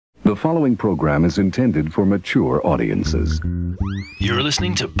The following program is intended for mature audiences. You're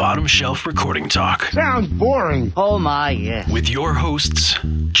listening to Bottom Shelf Recording Talk. Sounds boring. Oh my, yeah. With your hosts,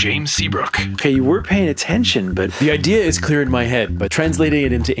 James Seabrook. Okay, you were paying attention, but the idea is clear in my head, but translating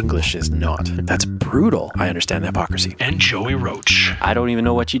it into English is not. That's brutal. I understand the hypocrisy. And Joey Roach. I don't even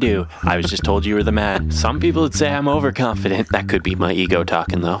know what you do. I was just told you were the man. Some people would say I'm overconfident. That could be my ego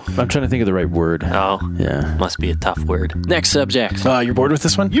talking, though. I'm trying to think of the right word. Oh, Yeah. must be a tough word. Next subject. You're bored with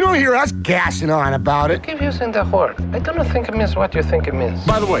this one? You don't hear us gassing on about it. Keep using the word. I don't think it means what you think it means.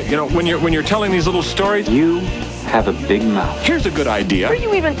 By the way, when you're telling these little stories, You have a big mouth. here's a good idea. What are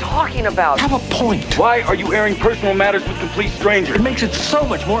you even talking about? Have a point. Why are you airing personal matters with complete strangers? It makes it so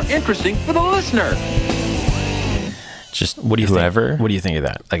much more interesting for the listener. Just what do you Whoever. think? What do you think of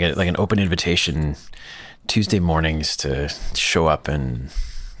that? Like an open invitation Tuesday mornings to show up and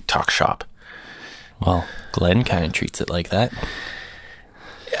talk shop. Well, Glenn kind of treats it like that.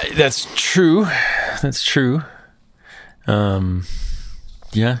 That's true. That's true.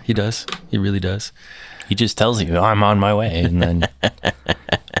 Yeah, he does. He really does. He just tells you, I'm on my way. And then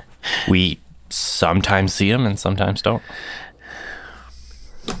we sometimes see him and sometimes don't.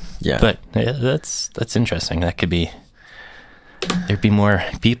 Yeah. But yeah, that's interesting. That could be, there'd be more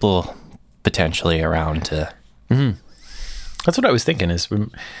people potentially around to. That's what I was thinking is we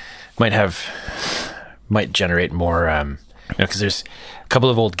might generate more, because there's a couple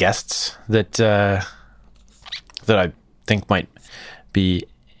of old guests that I think might be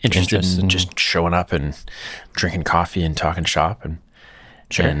interested in just showing up and drinking coffee and talking shop and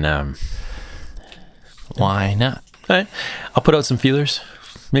Sure. And Why not? I'll put out some feelers.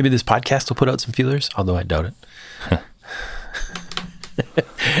 Maybe this podcast will put out some feelers, although I doubt it.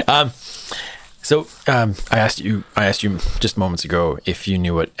 I asked you just moments ago if you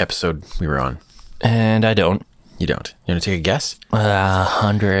knew what episode we were on. And I don't. You don't. You want to take a guess?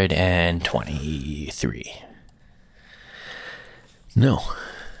 123. No.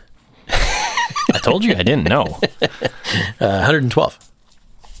 I told you I didn't know. 112.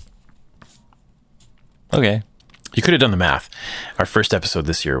 Okay. You could have done the math. Our first episode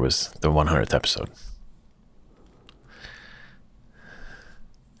this year was the 100th episode.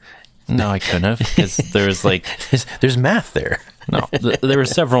 No, I couldn't have, because there was like, There's math there. no, there were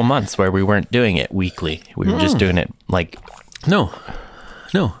several months where we weren't doing it weekly. We were just doing it like, No.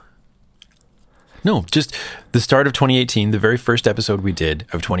 Just the start of 2018, the very first episode we did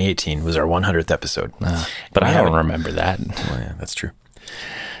of 2018 was our 100th episode. but I don't haven't- remember that. Well, yeah, that's true.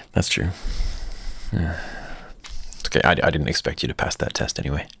 That's true. Yeah. It's okay. I didn't expect you to pass that test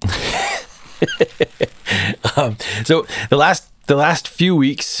anyway. So the last few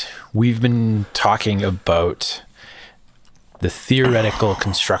weeks, we've been talking about the theoretical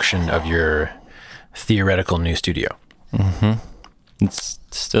construction of your theoretical new studio. It's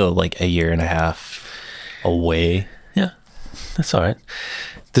still like a year and a half away. Yeah, that's all right.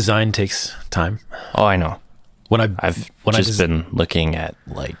 Design takes time. Oh, I know. I've Just been looking at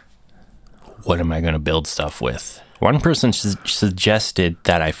like, what am I going to build stuff with? One person suggested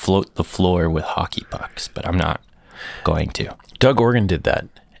that I float the floor with hockey pucks, but I'm not going to. Doug Organ did that,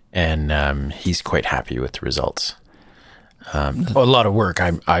 and he's quite happy with the results. A lot of work.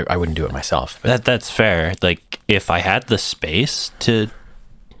 I wouldn't do it myself. But That's fair. Like, if I had the space to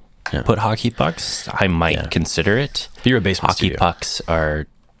put hockey pucks, I might consider it. you're a basement Hockey studio. pucks are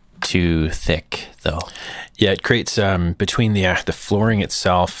too thick, though. Yeah, it creates between the flooring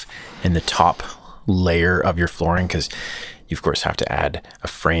itself and the top layer of your flooring, because you of course have to add a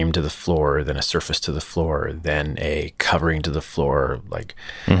frame to the floor, then a surface to the floor, then a covering to the floor, like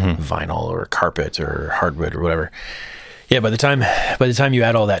vinyl or carpet or hardwood or whatever. Yeah, by the time you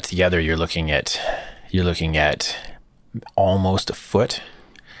add all that together, you're looking at almost a foot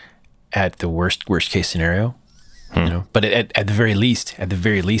at the worst case scenario. You know, but at the very least,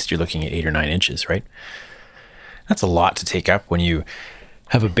 you're looking at 8 or 9 inches, right? That's a lot to take up when you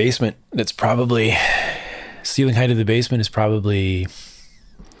have a basement that's probably, ceiling height of the basement is probably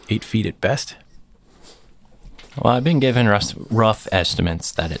 8 feet at best. Well, I've been given rough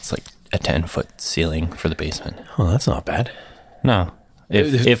estimates that it's like a 10-foot ceiling for the basement. Oh, that's not bad. No.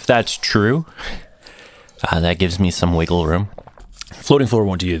 If that's true, that gives me some wiggle room. Floating floor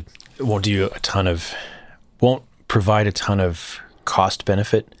won't provide a ton of cost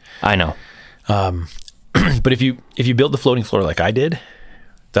benefit. I know. But if you build the floating floor like I did,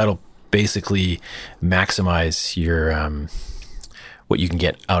 that'll basically maximize your what you can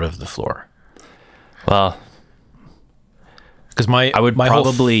get out of the floor. Well, Because I would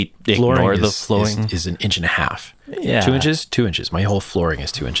probably ignore the flooring flooring. is 1.5 inches. Yeah. 2 inches. 2 inches. My whole flooring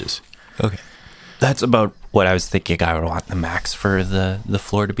is 2 inches. Okay. That's about what I was thinking I would want the max for the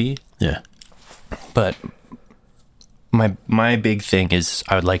floor to be. Yeah. But my big thing is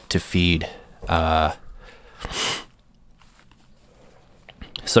I would like to feed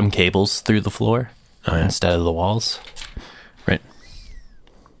some cables through the floor instead of the walls. Right.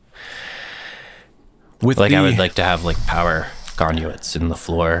 With I would like to have like power conduits in the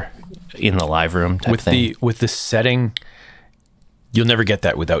floor in the live room type thing. With the setting, you'll never get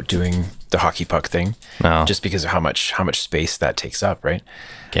that without doing the hockey puck thing. No. Just because of how much space that takes up, right?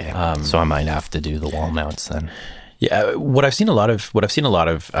 Okay. So I might have to do the wall mounts then. Yeah, what I've seen a lot of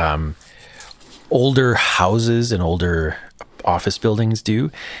older houses and older office buildings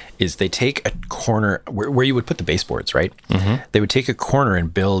do is they take a corner where you would put the baseboards, right? Mm-hmm. They would take a corner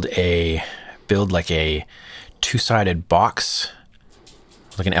and build like a two-sided box,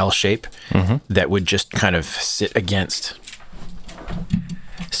 like an L shape, that would just kind of sit against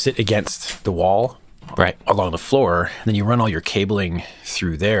the wall, right, along the floor. And then you run all your cabling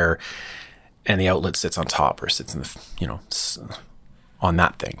through there, and the outlet sits on top or sits in the on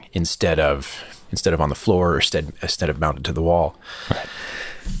that thing instead of on the floor or instead of mounted to the wall. Right.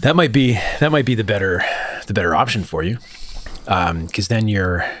 That might be the better option for you, because then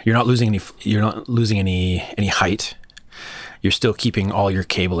you're not losing any height. You're still keeping all your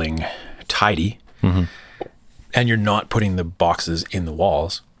cabling tidy, and you're not putting the boxes in the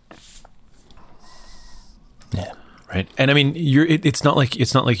walls. Yeah. Right. And I mean, it's not like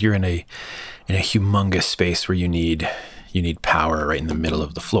you're in a humongous space where you need power right in the middle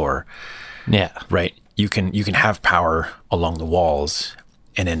of the floor. Yeah. Right. You can have power along the walls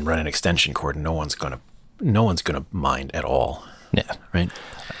and then run an extension cord, and no one's gonna mind at all. Yeah. Right.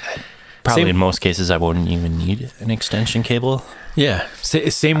 Probably in most cases I wouldn't even need an extension cable. Yeah.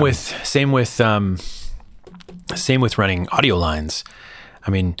 Same with running audio lines.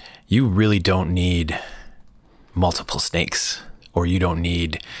 I mean, you really don't need multiple snakes, or you don't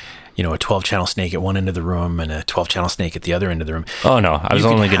need, a 12-channel snake at one end of the room and a 12-channel snake at the other end of the room. Oh no, I was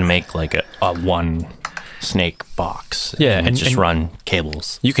only going to make like a one snake box. Yeah, and just run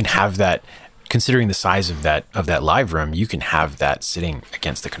cables. You can have that, considering the size of that live room, you can have that sitting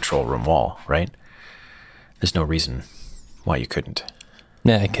against the control room wall, right? There's no reason why you couldn't.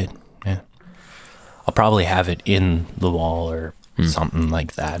 Yeah, I could. Yeah. I'll probably have it in the wall or something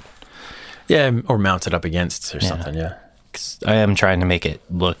like that. Yeah, or mount it up against or something, yeah. 'Cause I am trying to make it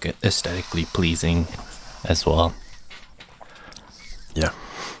look aesthetically pleasing as well. Yeah.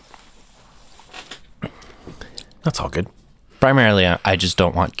 That's all good. Primarily, I just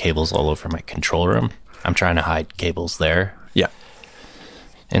don't want cables all over my control room. I'm trying to hide cables there. Yeah.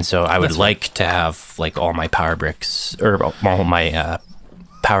 And so I would like to have like all my power bricks or all my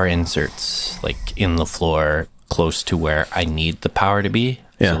power inserts like in the floor close to where I need the power to be.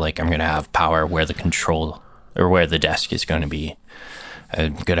 Yeah. So like I'm going to have power where the control or where the desk is going to be.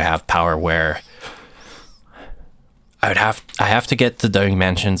 I'm going to have power where I have to get the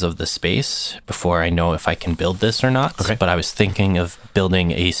dimensions of the space before I know if I can build this or not. Okay. But I was thinking of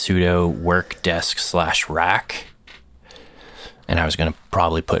building a pseudo work desk / rack. And I was going to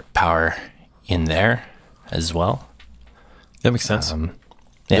probably put power in there as well. That makes sense.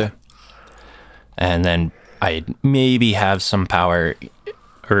 Yeah. And then I'd maybe have some power,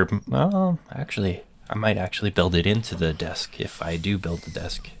 or actually, I might actually build it into the desk if I do build the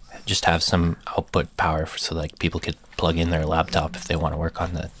desk. Just have some output power so like people could plug in their laptop if they want to work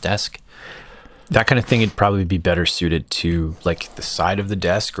on the desk. That kind of thing would probably be better suited to like the side of the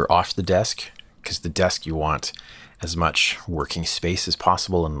desk or off the desk, because the desk you want as much working space as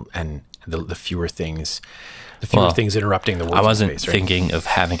possible, and the fewer things interrupting the working space. I wasn't right? thinking of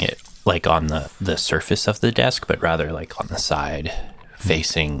having it like on the surface of the desk, but rather like on the side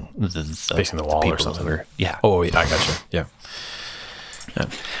facing the wall or people something. Yeah. Oh, I gotcha. Yeah.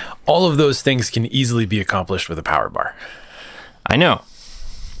 All of those things can easily be accomplished with a power bar. I know.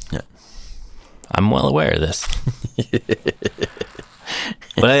 Yeah. I'm well aware of this.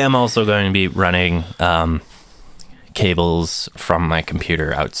 But I am also going to be running cables from my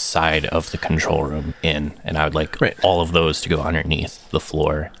computer outside of the control room in, and I would like all of those to go underneath the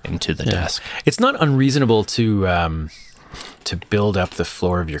floor into the desk. It's not unreasonable to build up the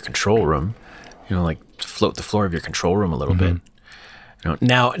floor of your control room, like float the floor of your control room a little bit.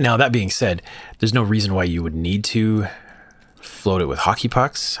 Now that being said, there's no reason why you would need to float it with hockey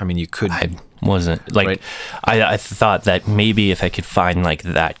pucks. I mean, you could. I wasn't like, right? I thought that maybe if I could find like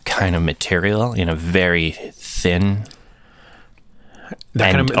that kind of material in a very thin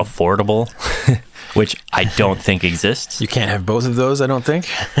and affordable, which I don't think exists. You can't have both of those, I don't think.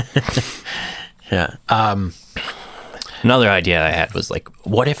 Yeah. Another idea I had was like,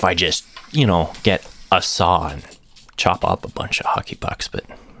 what if I just, get a saw and chop up a bunch of hockey pucks, but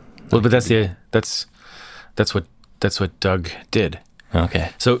that's what Doug did.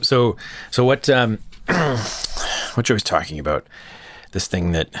 okay. So what what Joe was talking about, this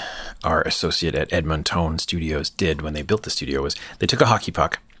thing that our associate at Edmonton Studios did when they built the studio, was they took a hockey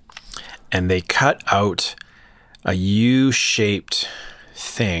puck and they cut out a U-shaped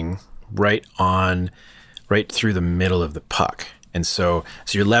thing right through the middle of the puck. And so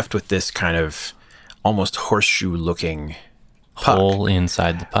you're left with this kind of almost horseshoe looking puck. Hole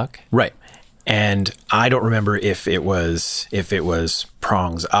inside the puck. Right. And I don't remember if it was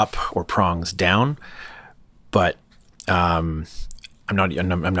prongs up or prongs down, but I'm not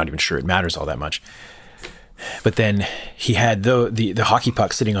even sure it matters all that much. But then he had the hockey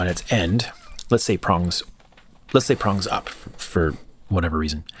puck sitting on its end. Let's say prongs up for whatever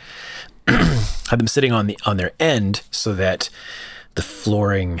reason. Had them sitting on their end so that the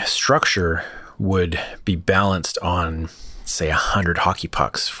flooring structure would be balanced on, say, 100 hockey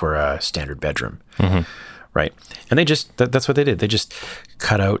pucks for a standard bedroom, right? And they just that's what they did. They just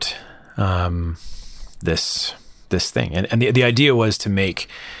cut out this thing, and the idea was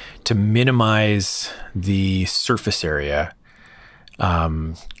to minimize the surface area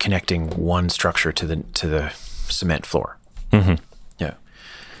connecting one structure to the cement floor. Yeah.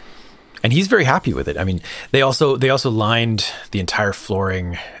 And he's very happy with it. I mean, they also lined the entire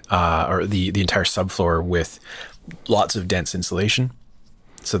flooring or the entire subfloor with lots of dense insulation,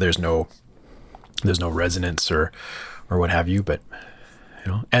 so there's no resonance or what have you. But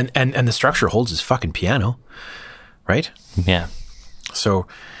you know, and the structure holds his fucking piano, right? Yeah. So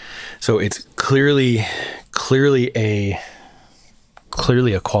it's clearly a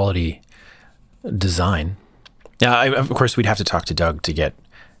quality design. Yeah, of course we'd have to talk to Doug to get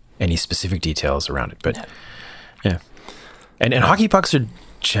any specific details around it, but yeah. And hockey pucks are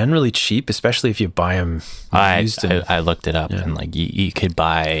generally cheap, especially if you buy them used. I looked it up, and like you could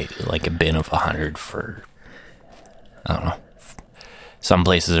buy like a bin of 100 for, I don't know. Some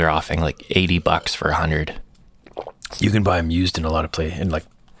places are offering like $80 for 100. You can buy them used in a lot of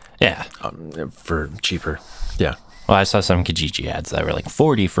for cheaper. Yeah. Well, I saw some Kijiji ads that were like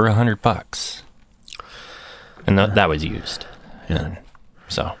 40 for $100, and that was used. Yeah.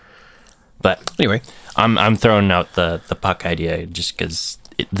 So, but anyway, I'm throwing out the puck idea just because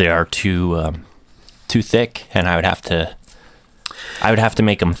they are too thick, and I would have to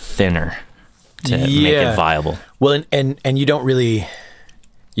make them thinner to make it viable. Well, and you don't really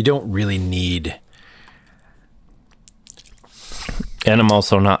need. And I'm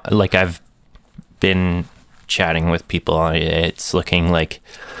also not, like, I've been chatting with people. It's looking like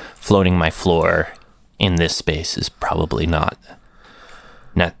floating my floor in this space is probably not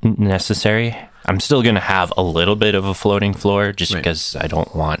necessary. I'm still going to have a little bit of a floating floor just because I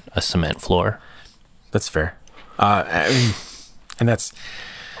don't want a cement floor. That's fair. And that's,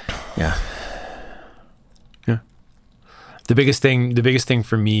 yeah. The biggest thing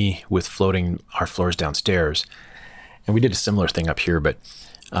for me with floating our floors downstairs, and we did a similar thing up here, but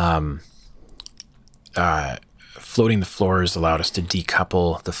floating the floors allowed us to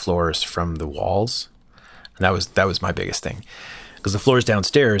decouple the floors from the walls. And that was my biggest thing, because the floors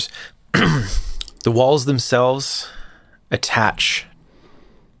downstairs, the walls themselves attach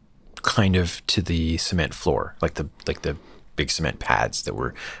kind of to the cement floor, like the big cement pads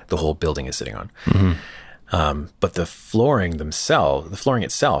that the whole building is sitting on. Mm-hmm. But the flooring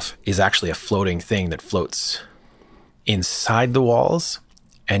itself is actually a floating thing that floats inside the walls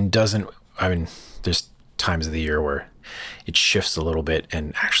and doesn't. I mean, there's times of the year where it shifts a little bit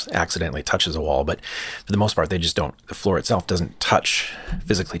and actually accidentally touches a wall, but for the most part, they just don't. The floor itself doesn't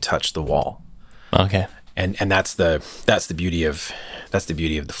physically touch the wall. Okay. And that's the beauty of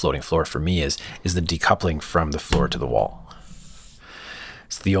the floating floor for me is the decoupling from the floor to the wall.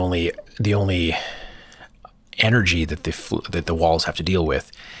 It's the only energy that the walls have to deal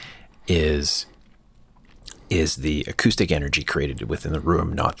with is the acoustic energy created within the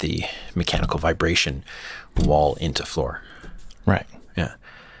room, not the mechanical vibration wall into floor. Right. Yeah.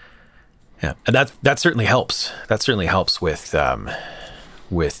 Yeah. And that certainly helps. That certainly helps with the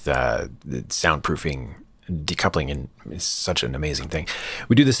soundproofing. Decoupling is such an amazing thing.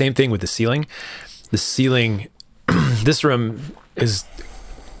 We do the same thing with the ceiling. The ceiling, this room is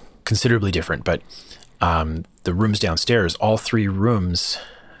considerably different, but the rooms downstairs, all three rooms,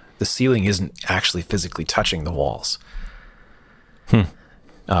 the ceiling isn't actually physically touching the walls.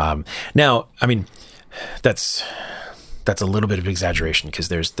 Now, I mean, that's a little bit of exaggeration, because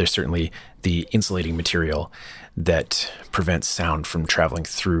there's certainly the insulating material that prevents sound from traveling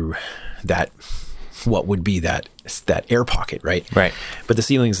through that, what would be that air pocket, right? Right. But the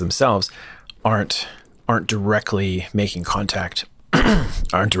ceilings themselves aren't aren't directly making contact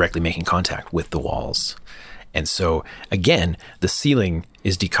with the walls. And so again, the ceiling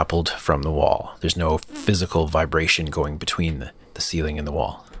is decoupled from the wall. There's no physical vibration going between the ceiling and the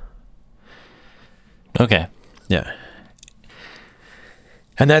wall. Okay. Yeah.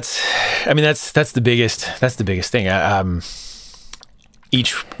 And that's the biggest thing.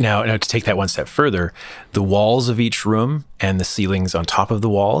 Now to take that one step further, the walls of each room and the ceilings on top of the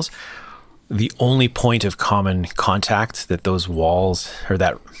walls, the only point of common contact that those walls or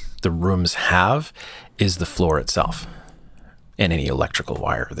that the rooms have is the floor itself and any electrical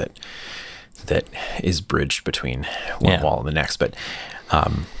wire that is bridged between one wall and the next. But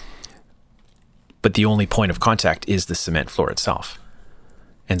the only point of contact is the cement floor itself.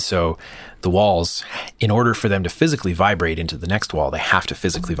 And so the walls, in order for them to physically vibrate into the next wall, they have to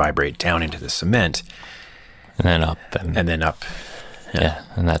physically vibrate down into the cement. And then up. And then up. Yeah.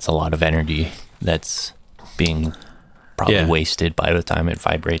 And that's a lot of energy that's being probably wasted by the time it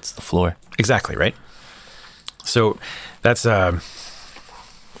vibrates the floor. Exactly, right? So that's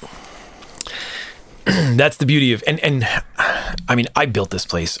that's the beauty of, and I mean, I built this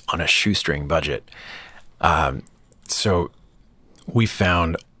place on a shoestring budget. So we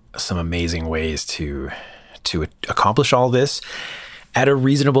found some amazing ways to accomplish all this at a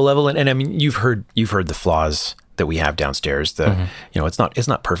reasonable level. And I mean, you've heard the flaws that we have downstairs. It's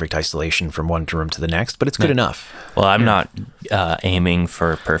not perfect isolation from one room to the next, but it's good enough. Well, I'm not aiming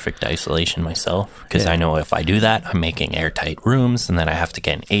for perfect isolation myself, because I know if I do that, I'm making airtight rooms, and then I have to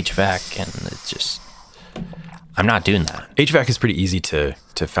get an HVAC, and it's just, I'm not doing that. HVAC is pretty easy to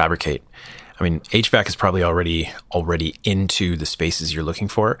fabricate. I mean, HVAC is probably already into the spaces you're looking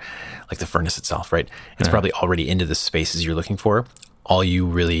for, like the furnace itself, right? It's probably already into the spaces you're looking for. All you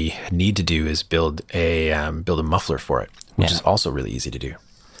really need to do is build a muffler for it, which is also really easy to do.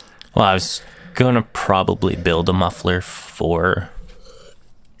 Well, I was going to probably build a muffler for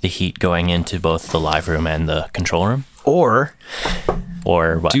the heat going into both the live room and the control room. Or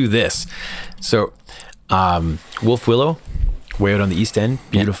what? Do this. So, Wolf Willow, way out on the East End,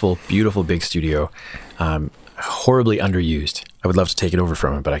 beautiful big studio, horribly underused. I would love to take it over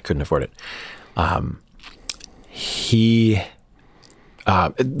from him, but I couldn't afford it.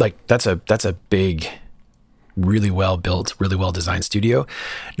 That's a big, really well built, really well designed studio.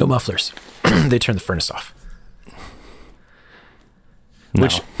 No mufflers. They turn the furnace off. No.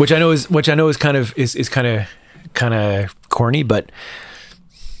 Which I know is kind of corny, but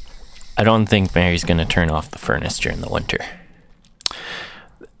I don't think Mary's going to turn off the furnace during the winter.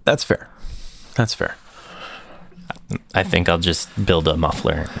 That's fair. I think I'll just build a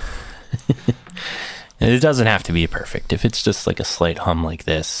muffler. It doesn't have to be perfect. If it's just like a slight hum like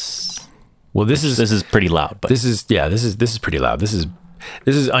this. Well, this is pretty loud, but this is pretty loud. This is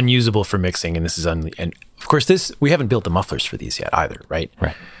unusable for mixing, and and of course we haven't built the mufflers for these yet either, right?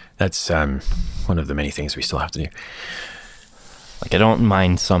 Right. That's one of the many things we still have to do. Like, I don't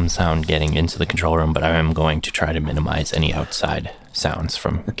mind some sound getting into the control room, but I am going to try to minimize any outside sounds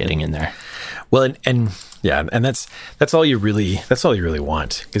from getting in there. Well, and that's all you really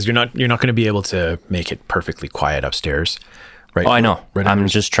want, because you're not going to be able to make it perfectly quiet upstairs, right? Oh, I know. Right. I'm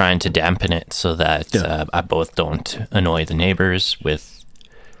just trying to dampen it so that I both don't annoy the neighbors with,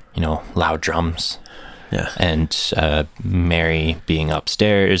 loud drums. Yeah. And Mary being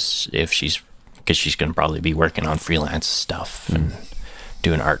upstairs, because she's going to probably be working on freelance stuff and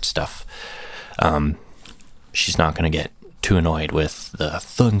doing art stuff. She's not going to get too annoyed with the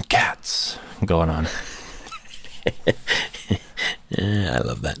Thundercats going on. Yeah, I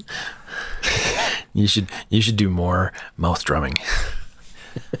love that. You should do more mouth drumming.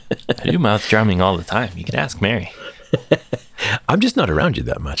 I do mouth drumming all the time. You can ask Mary. I'm just not around you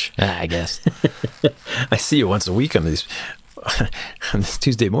that much. I guess. I see you once a week on this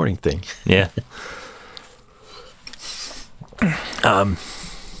Tuesday morning thing. Yeah.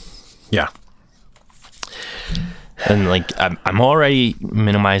 Yeah. And I'm already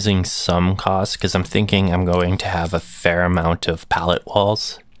minimizing some costs, because I'm thinking I'm going to have a fair amount of pallet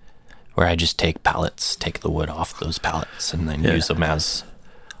walls where I just take the wood off those pallets and then use them as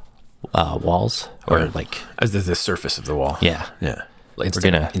walls, or as the surface of the wall. Yeah.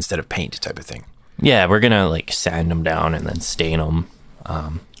 Instead of paint type of thing. Yeah, we're gonna sand them down and then stain them,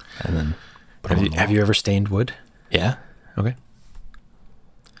 and then put them. Have you ever stained wood? Yeah. Okay.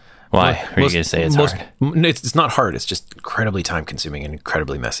 Why? Are you gonna say it's hard? It's not hard. It's just incredibly time consuming and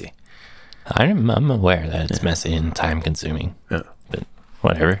incredibly messy. I'm aware that it's messy and time consuming. Yeah. But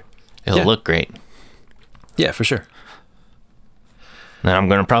whatever. It'll look great. Yeah, for sure. Then I'm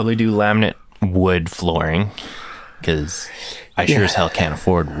gonna probably do laminate wood flooring, because I sure as hell can't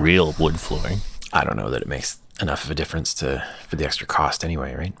afford real wood flooring. I don't know that it makes enough of a difference for the extra cost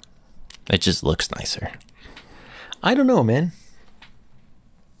anyway, right? It just looks nicer. I don't know, man.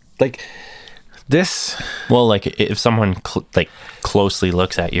 Like this. Well, like if someone closely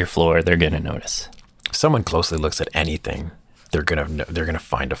looks at your floor, they're gonna notice. If someone closely looks at anything, they're gonna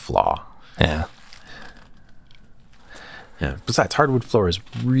find a flaw. Yeah. Yeah. Besides, hardwood floor is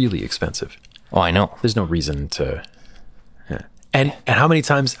really expensive. Oh, I know. There's no reason to. Yeah. And how many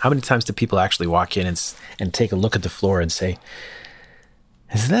times do people actually walk in and take a look at the floor and say,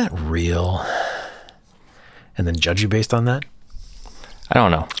 "Is that real?" And then judge you based on that? I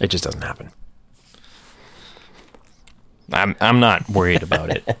don't know. It just doesn't happen. I'm not worried about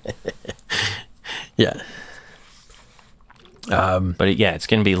it. Yeah. But it's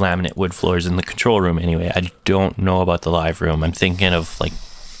going to be laminate wood floors in the control room anyway. I don't know about the live room. I'm thinking of like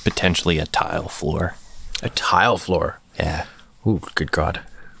potentially a tile floor. A tile floor? Yeah. Ooh, good God.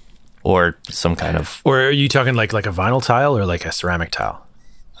 Or some kind of... Or are you talking like a vinyl tile or like a ceramic tile?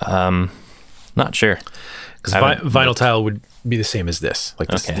 Not sure. Because vinyl tile would be the same as this. Like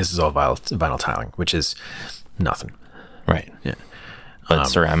this, Okay. This is all vinyl tiling, which is nothing. Right. Yeah. But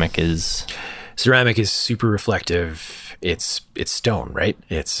ceramic is... Ceramic is super reflective. It's stone, right?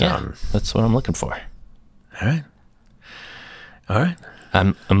 It's that's what I'm looking for. All right.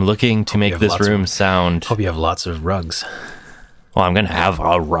 I'm looking to make this room sound... Hope you have lots of rugs. Well, I'm going to have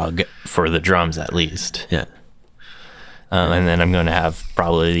a rug for the drums at least. Yeah. And then I'm going to have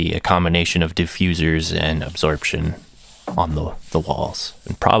probably a combination of diffusers and absorption on the walls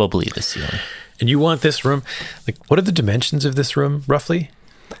and probably the ceiling. And you want this room, like, what are the dimensions of this room, roughly?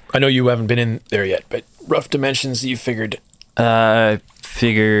 I know you haven't been in there yet, but rough dimensions that you figured.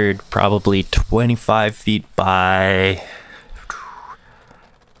 Figured probably 25 feet by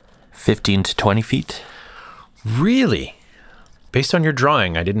 15 to 20 feet. Really? Based on your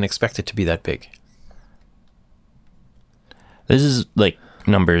drawing, I didn't expect it to be that big. This is like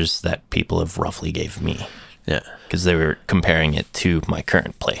numbers that people have roughly gave me. Yeah. Because they were comparing it to my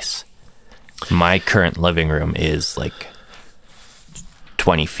current place. My current living room is like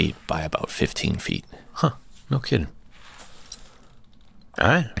 20 feet by about 15 feet. Huh. No kidding. All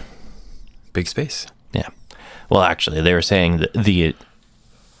right. Big space. Yeah. Well, actually, they were saying that the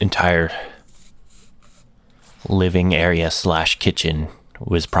entire living area / kitchen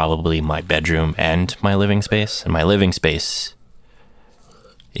was probably my bedroom and my living space. And my living space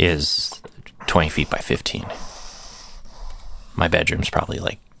is 20 feet by 15. My bedroom's probably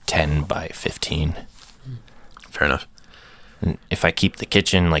like 10 by 15. Fair enough. And if I keep the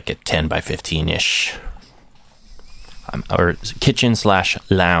kitchen like at 10 by 15-ish, or kitchen /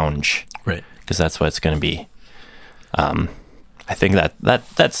 lounge, right? Because that's what it's going to be. I think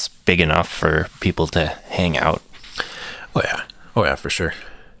that's big enough for people to hang out. Oh yeah, for sure.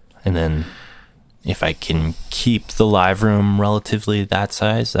 And then if I can keep the live room relatively that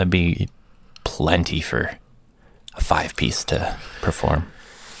size, that'd be plenty for a 5-piece to perform.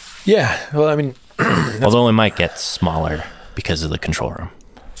 Yeah, well, I mean, although it might get smaller because of the control room.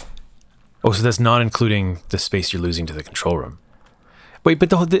 Oh, so that's not including the space you're losing to the control room. Wait,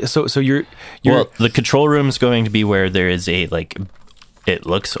 but so you're well, the control room is going to be where there is a like, it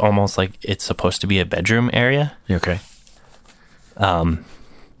looks almost like it's supposed to be a bedroom area. Okay. But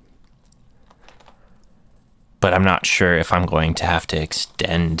I'm not sure if I'm going to have to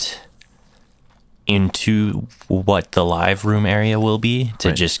extend into what the live room area will be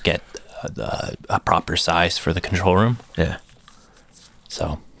to just get a proper size for the control room. Yeah.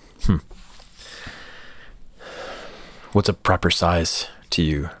 So, what's a proper size to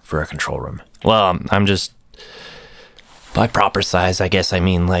you for a control room? Well, I'm just, by proper size, I guess I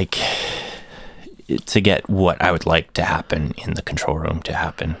mean like to get what I would like to happen in the control room to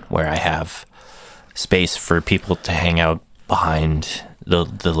happen, where I have space for people to hang out behind the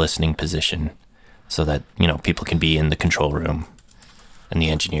listening position so that, you know, people can be in the control room and the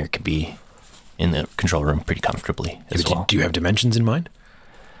engineer could be in the control room pretty comfortably as well. Do you have dimensions in mind?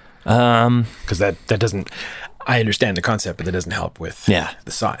 Because that doesn't, I understand the concept, but that doesn't help with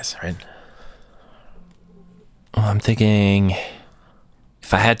the size, right? Well, I'm thinking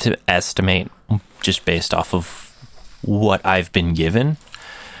if I had to estimate just based off of what I've been given,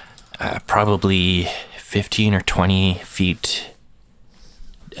 probably 15 or 20 feet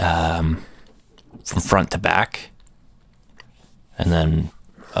from front to back, and then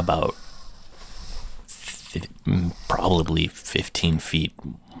about probably 15 feet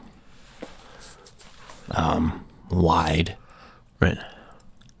wide. Right.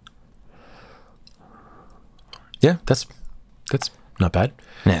 Yeah, that's not bad.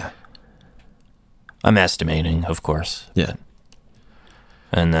 Yeah. I'm estimating, of course. Yeah.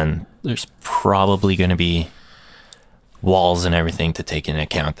 And then there's probably going to be walls and everything to take into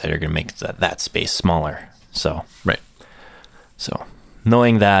account that are going to make that space smaller. So, Right. So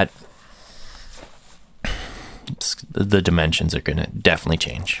knowing that, the dimensions are going to definitely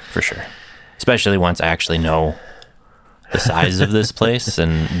change for sure, especially once I actually know the size of this place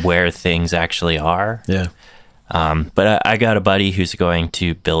and where things actually are. Yeah. But I got a buddy who's going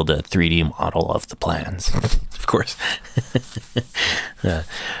to build a 3D model of the plans. Of course. Yeah.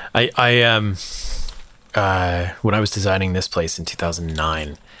 When I was designing this place in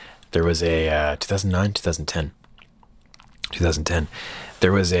 2009, there was a 2010,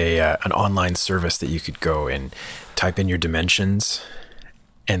 there was an online service that you could go and type in your dimensions,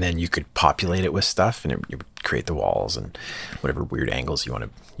 and then you could populate it with stuff, and it would create the walls and whatever weird angles you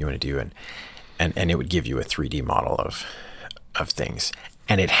want to do, and it would give you a 3D model of things,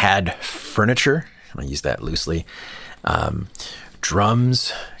 and it had furniture. I use that loosely.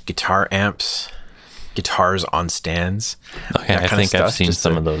 Drums, guitar amps, guitars on stands. Okay, I think I've seen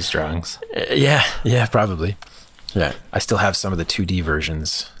some of those drawings. Yeah, probably. Yeah, I still have some of the 2D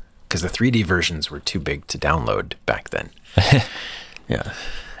versions because the 3D versions were too big to download back then. Yeah.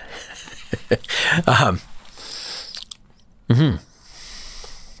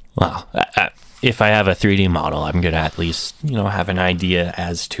 Well, if I have a 3D model, I'm going to at least, have an idea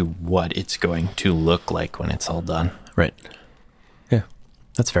as to what it's going to look like when it's all done. Right. Yeah,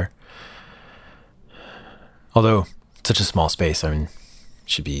 that's fair. Although, such a small space, it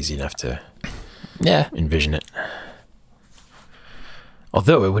should be easy enough to envision it.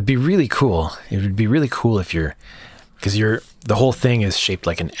 Although, it would be really cool. It would be really cool if because the whole thing is shaped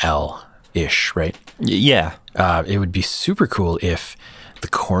like an L-ish, right? Yeah. It would be super cool if the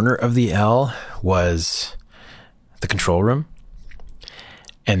corner of the L was the control room,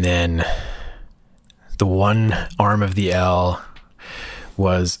 and then the one arm of the L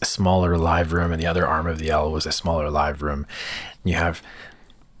was a smaller live room, and the other arm of the L was a smaller live room. You have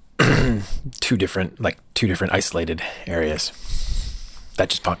two different isolated areas. That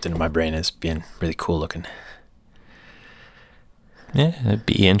just popped into my brain as being really cool looking. Yeah, it'd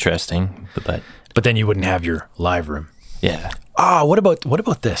be interesting, but then you wouldn't have your live room. Yeah. What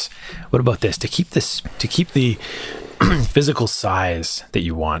about this? What about this? To keep the physical size that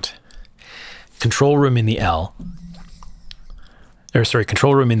you want, control room in the L,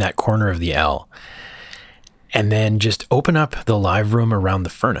 control room in that corner of the L, and then just open up the live room around the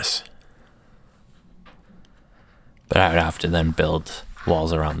furnace. But I would have to then build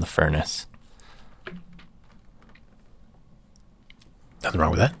walls around the furnace. Nothing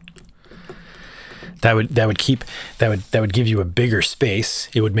wrong with that. That would give you a bigger space.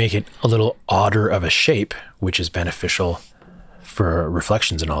 It would make it a little odder of a shape, which is beneficial for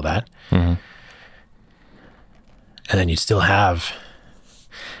reflections and all that. Mm-hmm. And then you'd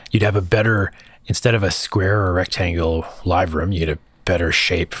have a better, instead of a square or rectangle live room, you'd have a better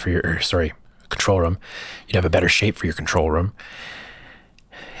shape for your control room. You'd have a better shape for your control room,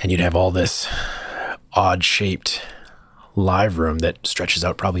 and you'd have all this odd shaped live room that stretches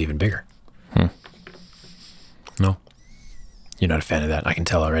out probably even bigger. No, you're not a fan of that. I can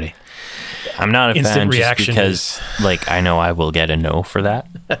tell already. I'm not a Instant fan reaction just because, I know I will get a no for that.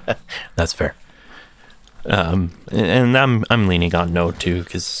 That's fair. And I'm leaning on no too,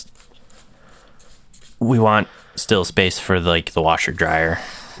 because we want still space for the washer dryer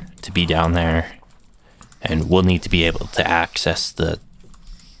to be down there, and we'll need to be able to access the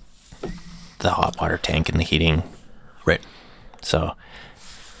hot water tank and the heating. Right. So,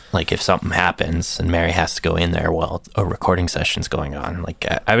 if something happens and Mary has to go in there while a recording session's going on,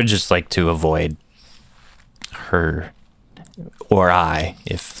 I would just like to avoid her or I,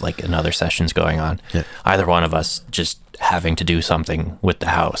 if another session's going on, either one of us just having to do something with the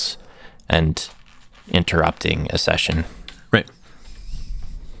house and interrupting a session. Right.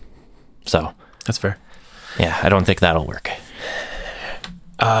 So that's fair. Yeah, I don't think that'll work.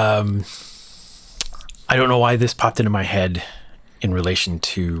 I don't know why this popped into my head in relation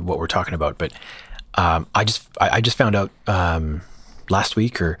to what we're talking about, but I just found out last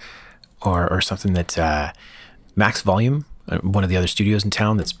week or something that Max Volume, one of the other studios in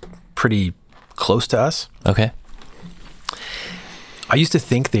town that's pretty close to us. Okay. I used to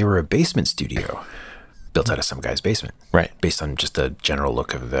think they were a basement studio built out of some guy's basement, right? Based on just the general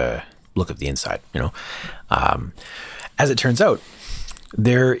look of the inside, As it turns out,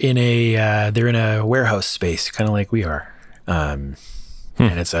 they're in a warehouse space, kind of like we are. And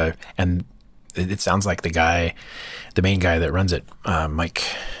it sounds like the main guy that runs it, Mike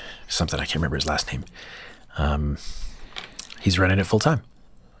something, I can't remember his last name. He's running it full time.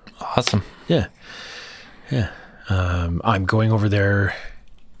 Awesome. Yeah. I'm going over there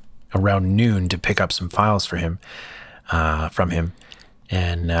around noon to pick up some files for him, from him,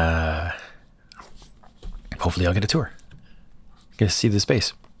 and hopefully I'll get a tour. Get to see the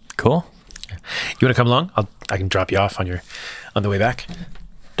space. Cool. You want to come along? I can drop you off on the way back.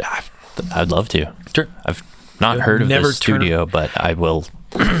 I'd love to. Sure. I've not heard of this studio, but I will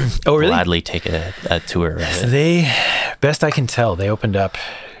gladly take a tour of it. Best I can tell, they opened up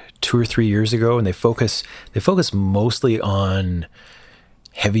 2 or 3 years ago, and they focus mostly on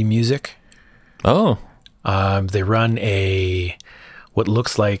heavy music. Oh. They run what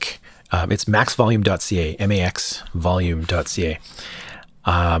looks like it's maxvolume.ca, maxvolume.ca.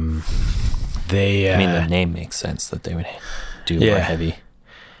 I mean, the name makes sense that they would do more heavy.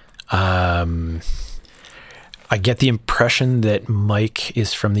 I get the impression that Mike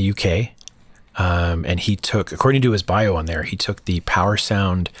is from the UK, and he took, according to his bio on there, he took the Power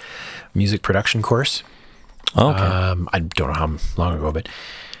Sound music production course. Oh, okay. I don't know how long ago, but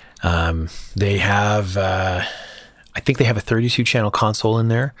they have, I think they have a 32 channel console in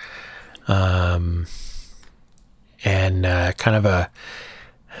there, and kind of a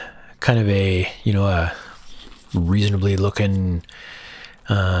a reasonably looking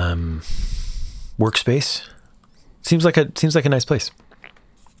workspace. Seems like a nice place.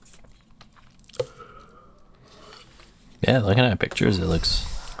 Yeah, looking at pictures, it looks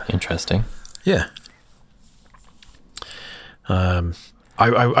interesting. Yeah. I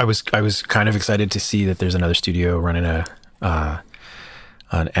was kind of excited to see that there's another studio running an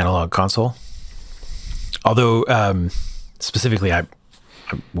analog console. Although specifically, I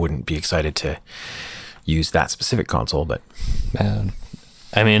wouldn't be excited to use that specific console, but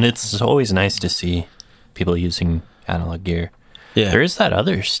I mean, it's always nice to see people using analog gear. Yeah. There is that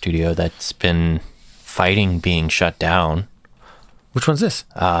other studio that's been fighting being shut down. Which one's this?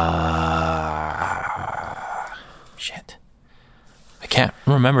 Shit. I can't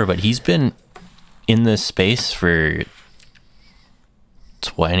remember, but he's been in this space for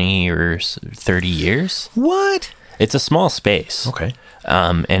 20 or 30 years. What? It's a small space. Okay.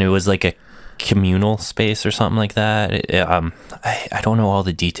 And it was like a communal space or something like that. I don't know all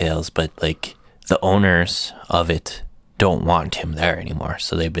the details, but like the owners of it don't want him there anymore.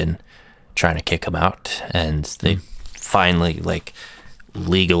 So they've been trying to kick him out, and they finally like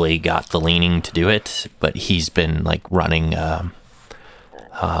legally got the leaning to do it. But he's been like running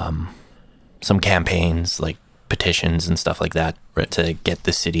some campaigns, like petitions and stuff like that, to get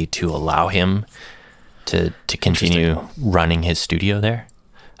the city to allow him to continue running his studio there.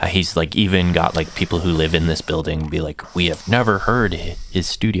 He's like even got like people who live in this building be like, we have never heard his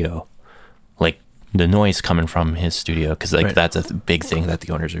studio, like the noise coming from his studio, because like that's a big thing that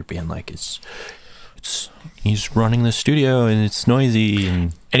the owners are being like, it's he's running the studio and it's noisy.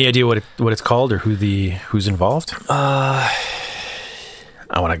 And any idea what it's called or who's involved? I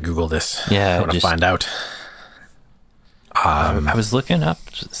want to Google this. Yeah, I want to find out. I was looking up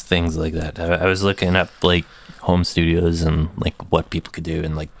things like that. I was looking up like home studios and like what people could do,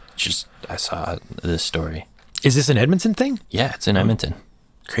 and like just I saw this story. Is this an Edmonton thing? Yeah, it's in Edmonton.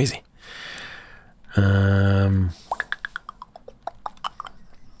 Crazy. I'm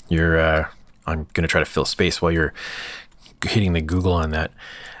gonna try to fill space while you're hitting the Google on that.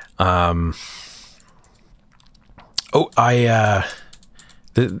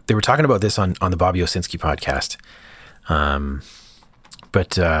 They were talking about this on the Bobby Osinski podcast.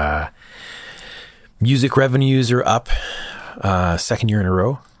 But music revenues are up, second year in a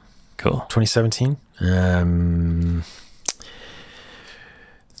row. Cool. 2017.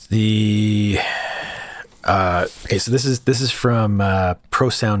 Okay, so this is from Pro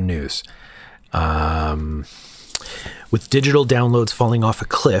Sound News. With digital downloads falling off a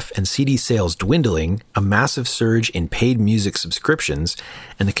cliff and CD sales dwindling, a massive surge in paid music subscriptions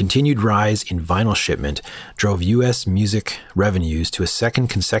and the continued rise in vinyl shipment drove U.S. music revenues to a second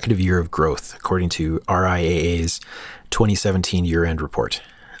consecutive year of growth, according to RIAA's 2017 year-end report.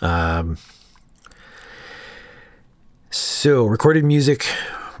 So, recorded music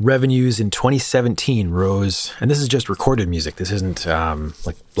revenues in 2017 rose, and this is just recorded music. This isn't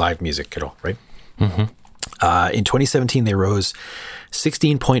like live music at all, right? Mm-hmm. In 2017, they rose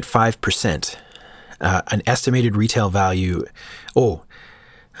 16.5%. An estimated retail value. Total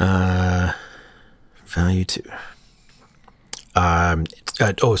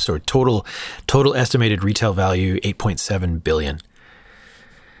estimated retail value $8.7 billion.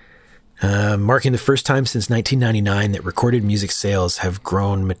 Marking the first time since 1999 that recorded music sales have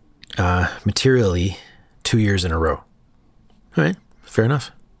grown materially 2 years in a row. All right, fair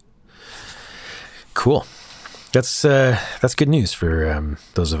enough. Cool. That's good news for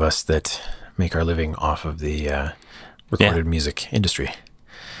those of us that make our living off of the recorded music industry.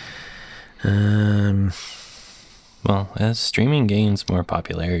 Well, as streaming gains more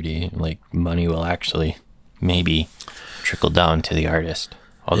popularity, like money will actually maybe trickle down to the artist.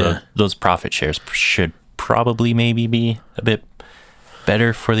 Although those profit shares should probably maybe be a bit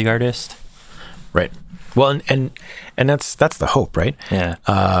better for the artist. Right. Well, and that's the hope, right? Yeah.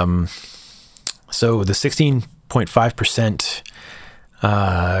 So the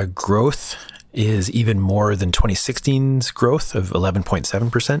 16.5% growth is even more than 2016's growth of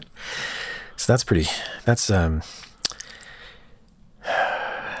 11.7%. So that's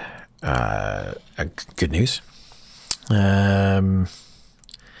good news.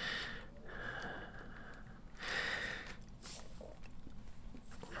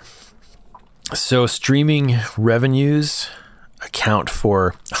 So streaming revenues account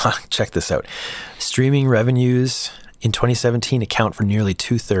for, check this out. Streaming revenues in 2017 account for nearly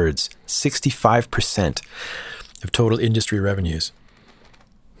 2/3, 65% of total industry revenues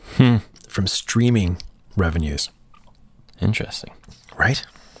from streaming revenues. Interesting. Right?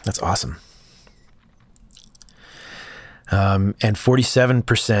 That's awesome. And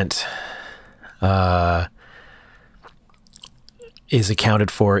 47% is accounted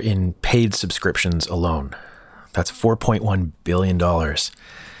for in paid subscriptions alone. That's $4.1 billion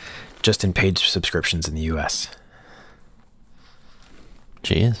just in paid subscriptions in the US.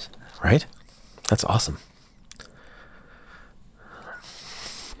 Jeez. Right? That's awesome.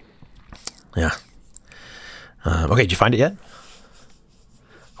 Yeah. Okay, did you find it yet?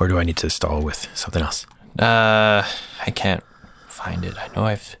 Or do I need to stall with something else? I can't find it. I know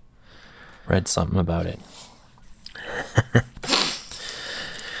I've read something about it.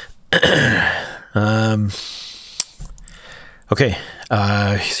 Okay.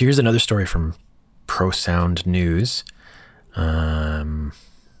 So here's another story from ProSound News.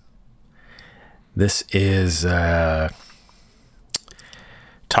 This is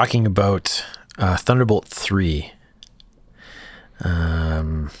talking about Thunderbolt 3.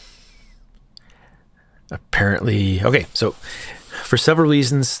 Apparently, okay, so for several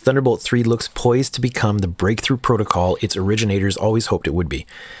reasons, Thunderbolt 3 looks poised to become the breakthrough protocol its originators always hoped it would be.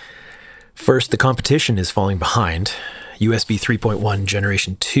 First, the competition is falling behind. USB 3.1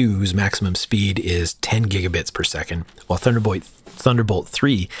 Generation 2's maximum speed is 10 gigabits per second, while Thunderbolt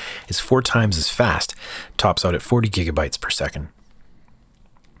 3 is 4 times as fast, tops out at 40 gigabytes per second.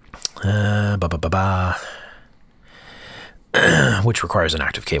 Which requires an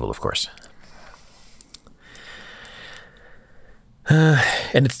active cable, of course. And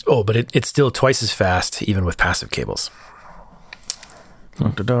it's still twice as fast even with passive cables.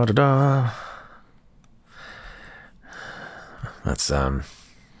 That's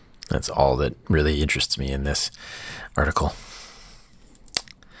all that really interests me in this article.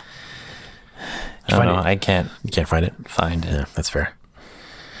 I can't. You can't find it? Find it. Yeah, that's fair.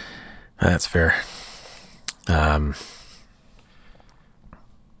 That's fair. But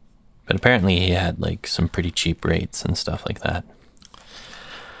apparently he had like some pretty cheap rates and stuff like that.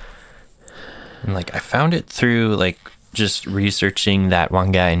 And like I found it through like just researching that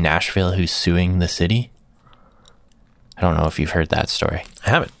one guy in Nashville who's suing the city. I don't know if you've heard that story. I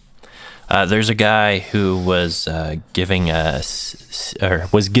haven't. There's a guy who was given a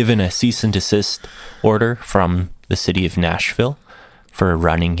cease and desist order from the city of Nashville for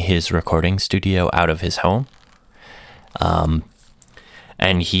running his recording studio out of his home.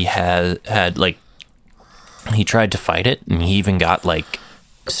 And he had like, he tried to fight it, and he even got like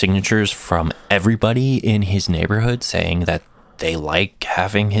signatures from everybody in his neighborhood saying that they like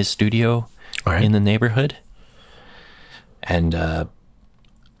having his studio in the neighborhood. And I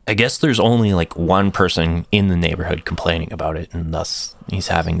guess there's only like one person in the neighborhood complaining about it, and thus he's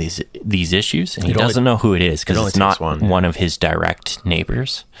having these issues, and he doesn't know who it is because it's not one of his direct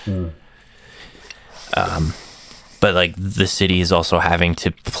neighbors. But like the city is also having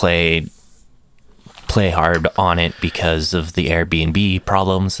to play hard on it because of the Airbnb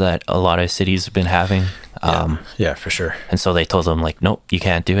problems that a lot of cities have been having. Yeah, for sure. And so they told him like, nope, you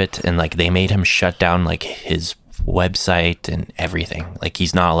can't do it. And like they made him shut down like his website and everything. Like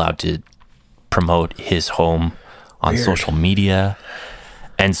he's not allowed to promote his home on social media.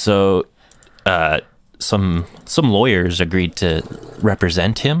 And so some lawyers agreed to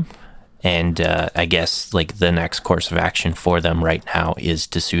represent him. And I guess like the next course of action for them right now is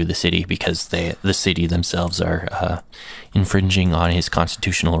to sue the city because the city themselves are infringing on his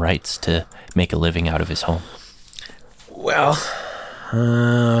constitutional rights to make a living out of his home. Well,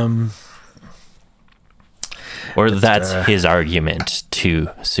 or that's his argument to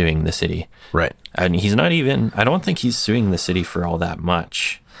suing the city. Right. And he's not even, I don't think he's suing the city for all that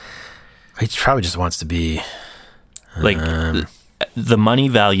much. He probably just wants to be like the money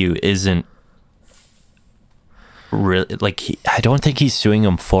value isn't really like. I don't think he's suing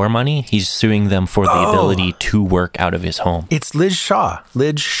them for money. He's suing them for the ability to work out of his home. It's Liz Shaw.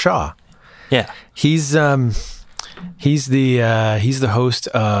 Yeah, He's the host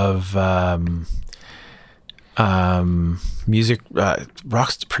of music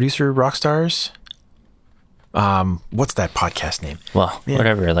producer Rockstars. What's that podcast name? well,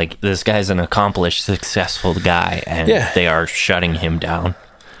 whatever. Like, this guy's an accomplished, successful guy, and they are shutting him down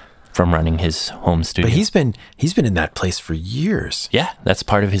from running his home studio. But he's been in that place for years. Yeah, that's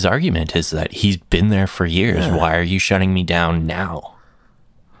part of his argument, is that he's been there for years. Yeah. Why are you shutting me down now?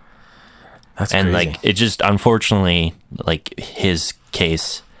 That's And crazy. like, it just, unfortunately, like, his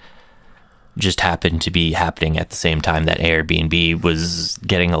case just happened to be happening at the same time that Airbnb was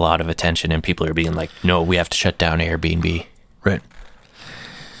getting a lot of attention, and people are being like, no, we have to shut down Airbnb. Right.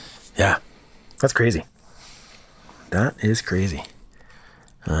 Yeah. That's crazy. That is crazy.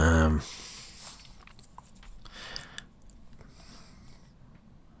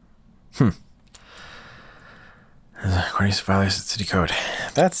 According to violation of city code.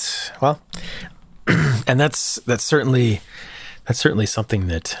 That's, well, and that's certainly something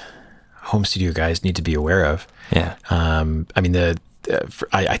that home studio guys need to be aware of. Yeah. I mean,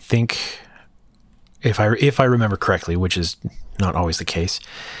 I think if I remember correctly, which is not always the case,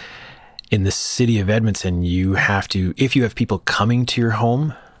 in the city of Edmonton, you have to, if you have people coming to your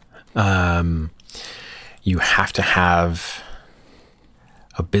home, you have to have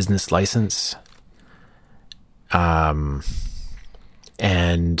a business license, and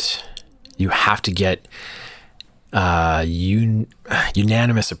you have to get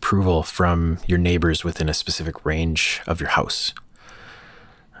unanimous approval from your neighbors within a specific range of your house,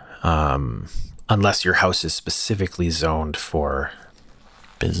 unless your house is specifically zoned for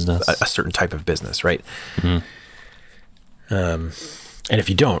Business. a certain type of business, right? Mm-hmm. And if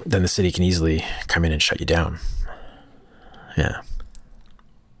you don't, then the city can easily come in and shut you down. Yeah.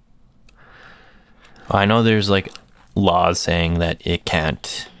 I know there's like laws saying that it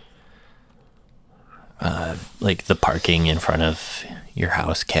can't, like, the parking in front of your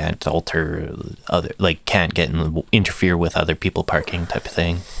house can't alter can't interfere with other people parking, type of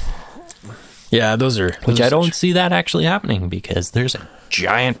thing. Yeah, Which I don't see that actually happening, because there's a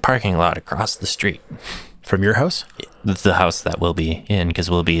giant parking lot across the street from your house. The house that we'll be in, because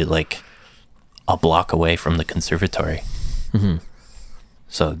we'll be like a block away from the conservatory. Mm-hmm.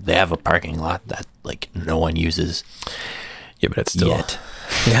 So they have a parking lot that like no one uses. Yeah, but it's still yet.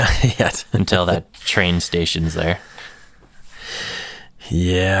 Yeah, yet until that train station's there.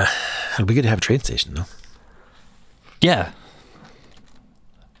 Yeah, it'll be good to have a train station though. Yeah,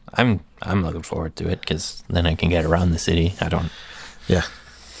 I'm looking forward to it, because then I can get around the city. I don't. Yeah.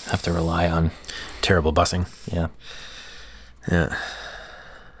 Have to rely on terrible busing. Yeah. Yeah.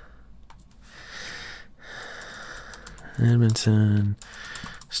 Edmonton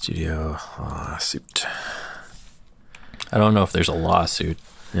studio lawsuit. I don't know if there's a lawsuit.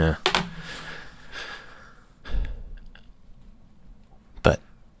 Yeah. But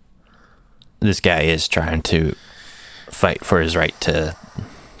this guy is trying to fight for his right to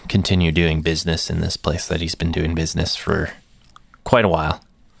continue doing business in this place that he's been doing business for quite a while.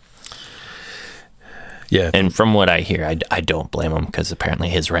 Yeah. And from what I hear, I don't blame him, because apparently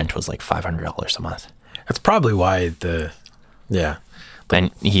his rent was like $500 a month. That's probably why yeah.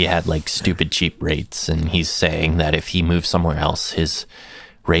 And he had like stupid cheap rates, and he's saying that if he moves somewhere else, his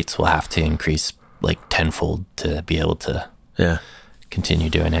rates will have to increase like tenfold to be able to continue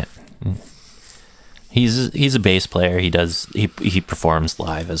doing it. He's a bass player. He performs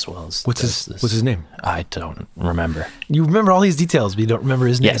live as well as what's his name? I don't remember. You remember all these details, but you don't remember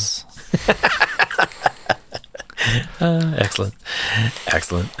his name. Yes. Excellent.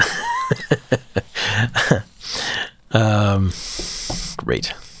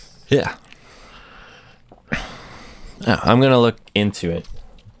 Great. Yeah. I'm gonna look into it.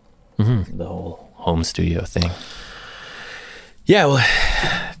 Mm-hmm. The whole home studio thing. Yeah, well,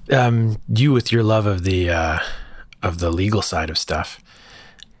 you with your love of the legal side of stuff.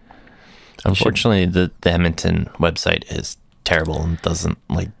 Unfortunately, the Edmonton website is terrible and doesn't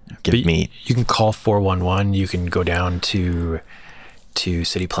give me. You can call 411. You can go down to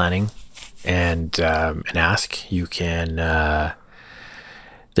city planning and ask. You can.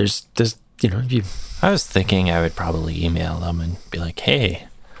 There's I was thinking I would probably email them and be like, hey,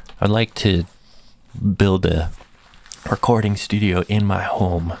 I'd like to build a recording studio in my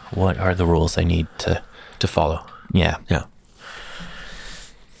home. What are the rules I need to follow? Yeah.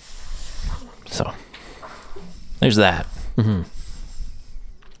 So there's that. Mm-hmm.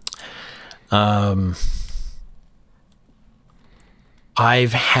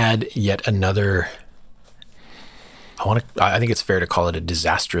 I've had yet another I think it's fair to call it a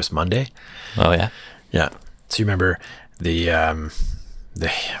disastrous Monday. Oh yeah. Yeah. So you remember the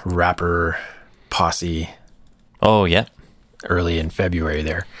rapper Posse? Oh yeah. Early in February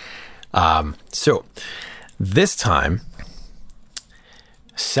there. So this time,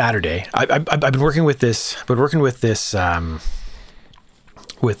 Saturday, I've been working with this.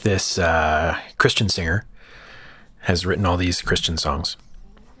 Christian singer, has written all these Christian songs.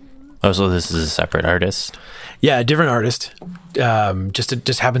 Oh, so this is a separate artist? Yeah, a different artist. It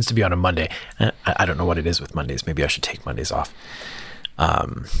just happens to be on a Monday. I don't know what it is with Mondays. Maybe I should take Mondays off.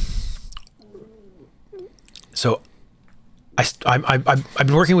 So I've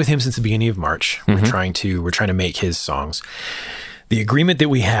been working with him since the beginning of March. We're trying to make his songs. The agreement that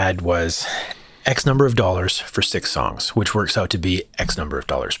we had was X number of dollars for 6 songs, which works out to be X number of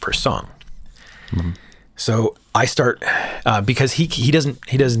dollars per song. Mm-hmm. So I start because he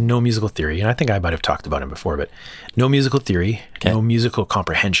does no musical theory, and I think I might have talked about him before, but no musical theory, no musical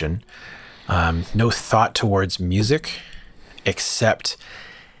comprehension, no thought towards music, except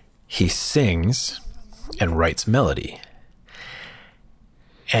he sings and writes melody.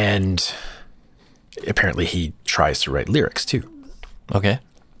 And apparently he tries to write lyrics too. Okay.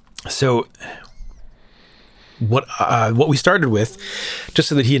 So what we started with, just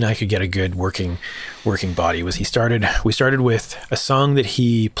so that he and I could get a good working body, was we started with a song that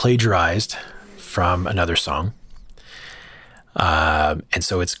he plagiarized from another song. And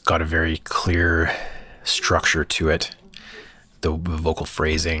so it's got a very clear structure to it, the vocal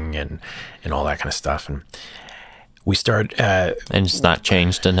phrasing and all that kind of stuff. And we start, and it's not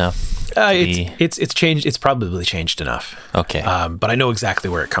changed enough. It's changed. It's probably changed enough. Okay. But I know exactly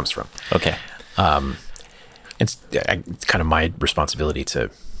where it comes from. Okay. It's kind of my responsibility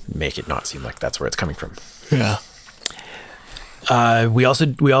to make it not seem like that's where it's coming from. Yeah. We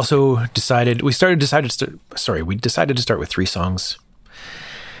decided to start with 3 songs.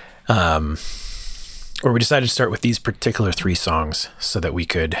 Or we decided to start with these particular 3 songs so that we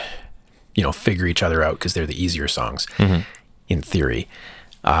could, figure each other out, because they're the easier songs in theory.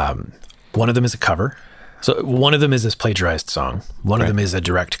 One of them is a cover. So one of them is this plagiarized song. One of them is a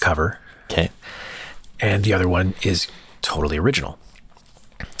direct cover. Okay. And the other one is totally original.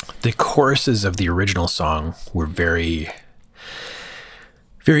 The choruses of the original song were very,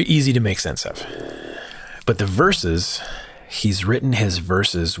 very easy to make sense of. But the verses, he's written his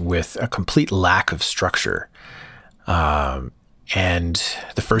verses with a complete lack of structure. And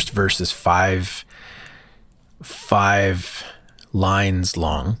the first verse is five lines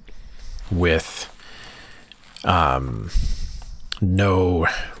long with no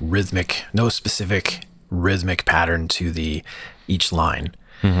specific rhythmic pattern to each line.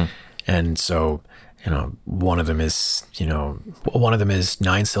 Mm-hmm. And so, one of them is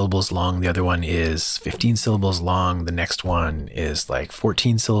 9 syllables long. The other one is 15 syllables long. The next one is like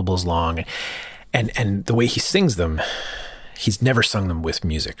 14 syllables long. And the way he sings them, he's never sung them with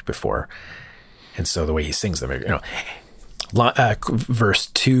music before. And so the way he sings them, verse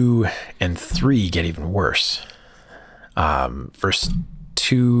 2 and 3 get even worse. Verse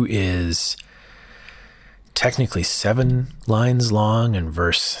 2 is technically 7 lines long, and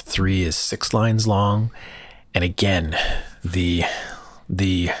verse 3 is 6 lines long. And again, the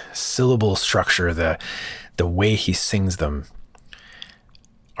syllable structure, the way he sings them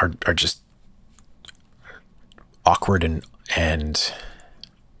are just awkward and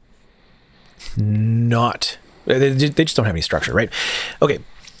not, they just don't have any structure, right? Okay.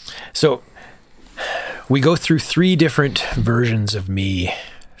 So we go through 3 different versions of me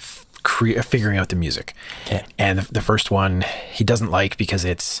figuring out the music. Okay. And the first one he doesn't like because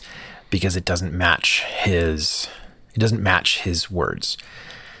it doesn't match his words.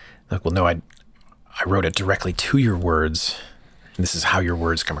 Like, well, no, I wrote it directly to your words, and this is how your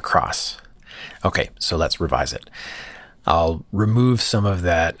words come across. Okay, so let's revise it. I'll remove some of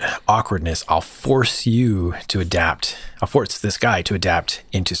that awkwardness. I'll force you to adapt. I'll force this guy to adapt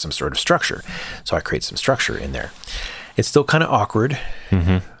into some sort of structure. So I create some structure in there. It's still kind of awkward,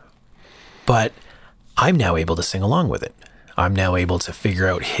 but I'm now able to sing along with it. I'm now able to figure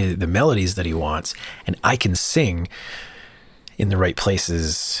out the melodies that he wants, and I can sing in the right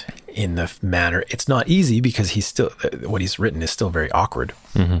places in the manner. It's not easy because what he's written is still very awkward.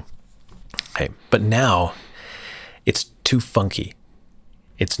 Mm-hmm. Okay, but now it's too funky.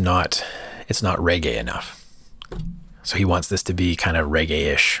 It's not reggae enough. So he wants this to be kind of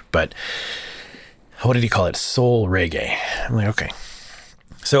reggae-ish, but what did he call it? Soul reggae. I'm like, okay.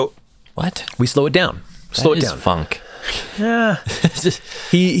 So what? We slow it down. Slow it down. Funk. Yeah.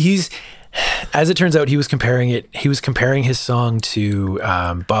 he's as it turns out, he was comparing his song to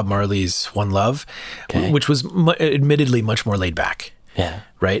Bob Marley's One Love, which was admittedly much more laid back. Yeah.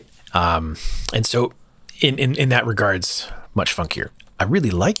 Right. And so in that regards, much funkier. I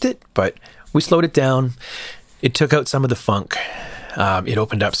really liked it, but we slowed it down. It took out some of the funk. It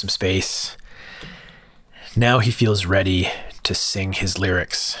opened up some space. Now he feels ready to sing his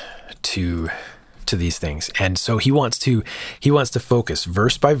lyrics to these things. And so he wants to focus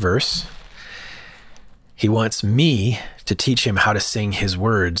verse by verse. He wants me to teach him how to sing his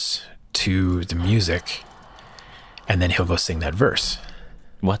words to the music, and then he'll go sing that verse.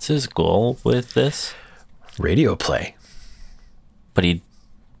 What's his goal with this? Radio play. But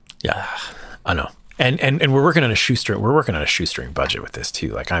I know. And we're working on a shoestring budget with this too.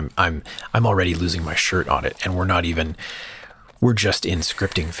 Like I'm already losing my shirt on it, and we're just in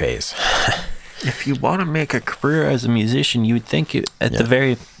scripting phase. If you want to make a career as a musician, you would think at the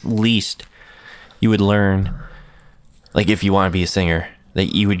very least you would learn, like if you want to be a singer,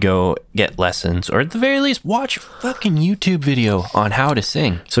 that you would go get lessons, or at the very least watch a fucking YouTube video on how to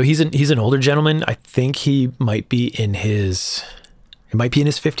sing. So he's an older gentleman. I think he might be in his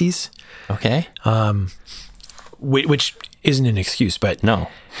 50s. Okay. Which isn't an excuse, but no.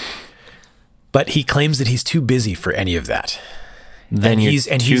 But he claims that he's too busy for any of that. Then he's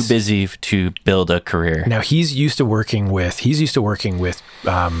too busy to build a career. Now he's used to working with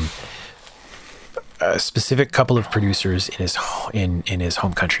a specific couple of producers in his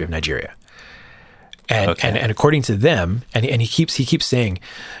home country of Nigeria. And according to them, and he keeps saying,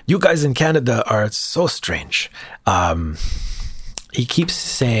 "You guys in Canada are so strange." He keeps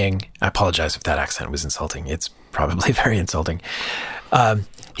saying, I apologize if that accent was insulting. It's probably very insulting.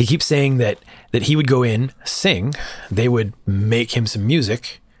 He keeps saying that he would go in, sing, they would make him some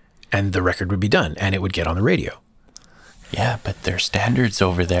music, and the record would be done, and it would get on the radio. Yeah, but their standards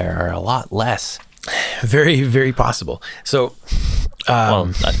over there are a lot less. Very, very possible. So, well,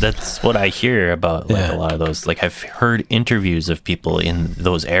 that's what I hear about a lot of those. Like I've heard interviews of people in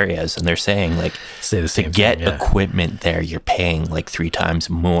those areas, and they're saying to get equipment there, you're paying like 3 times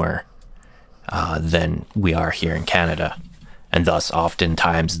more than we are here in Canada. And thus,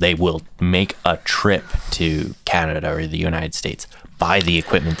 oftentimes, they will make a trip to Canada or the United States, buy the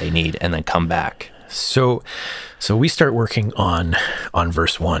equipment they need, and then come back. So we start working on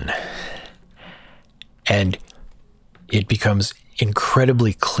verse 1. And it becomes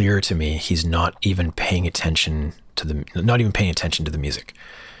incredibly clear to me he's not even paying attention to the music.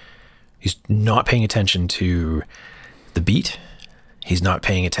 He's not paying attention to the beat. He's not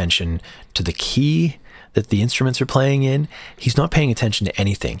paying attention to the key that the instruments are playing in. He's not paying attention to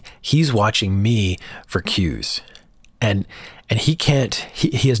anything. He's watching me for cues. And he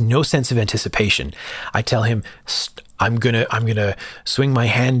has no sense of anticipation. I tell him, I'm gonna swing my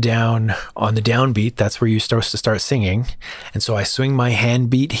hand down on the downbeat. That's where you're supposed to start singing. And so I swing my hand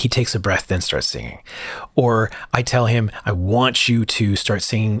beat. He takes a breath, then starts singing. Or I tell him, I want you to start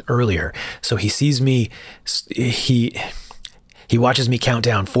singing earlier. So he sees me. He watches me count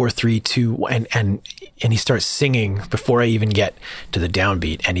down 4, 3, 2, and he starts singing before I even get to the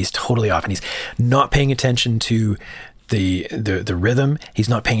downbeat. And he's totally off. And he's not paying attention to the rhythm. He's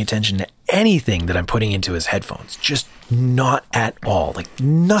not paying attention to anything that I'm putting into his headphones. Just not at all. Like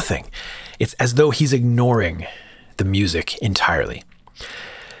nothing. It's as though he's ignoring the music entirely.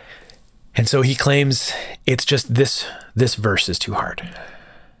 And so he claims it's just this verse is too hard.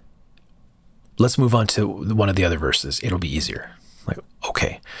 Let's move on to one of the other verses. It'll be easier. Like,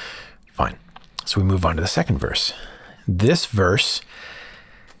 okay, fine. So we move on to the second verse. This verse,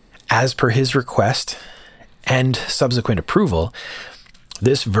 as per his request and subsequent approval,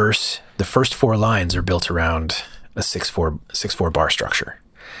 this verse, the first 4 lines are built around a 6/4 bar structure.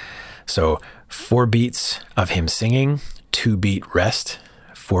 So 4 beats of him singing, 2 beat rest,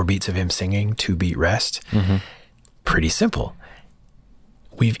 4 beats of him singing, 2 beat rest. Mm-hmm. Pretty simple.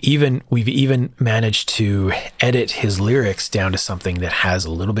 We've even managed to edit his lyrics down to something that has a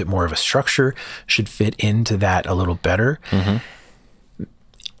little bit more of a structure, should fit into that a little better. Mm-hmm.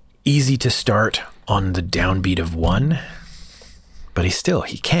 Easy to start on the downbeat of 1, but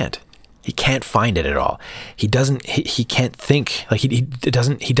he can't find it at all. He can't think, like he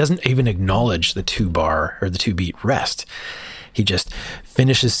doesn't even acknowledge the 2 bar or the 2 beat rest. He just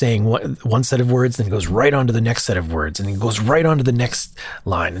finishes saying one set of words, then goes right on to the next set of words, and then goes right on to the next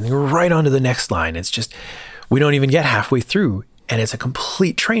line, and then right on to the next line. It's just, we don't even get halfway through, and it's a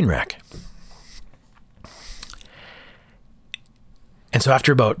complete train wreck. And so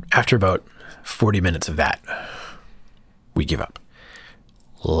after about 40 minutes of that, we give up.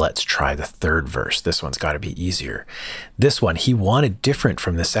 let's try the third verse. This one's got to be easier. This one, he wanted different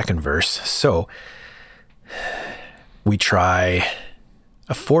from the second verse. So we try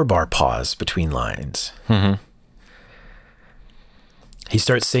a 4-bar pause between lines. Mm-hmm. He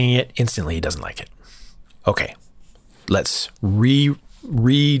starts singing it. Instantly, he doesn't like it. Okay, let's redo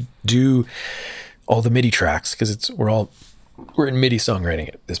all the MIDI tracks, because we're in MIDI songwriting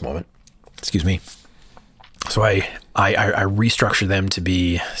at this moment. Excuse me. So I restructure them to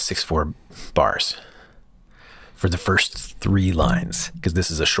be 6/4 bars for the first 3 lines, because this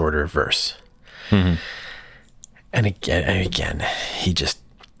is a shorter verse. Mm-hmm. And again, he just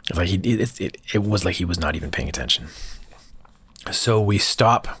it was like he was not even paying attention. So we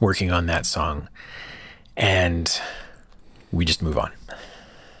stop working on that song and we just move on.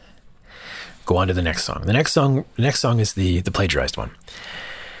 Go on to the next song. The next song is the plagiarized one.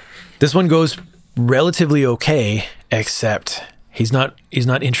 This one goes relatively okay, except he's not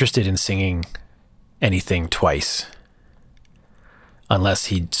interested in singing anything twice unless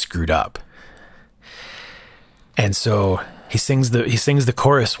he screwed up. And so he sings the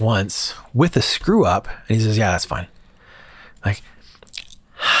chorus once with a screw up, and he says, "Yeah, that's fine." Like,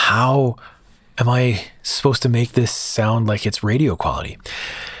 how am I supposed to make this sound like it's radio quality?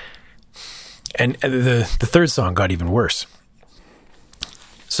 And the third song got even worse.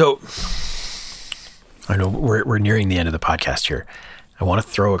 So I know we're nearing the end of the podcast here. I want to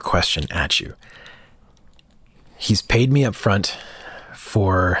throw a question at you. He's paid me up front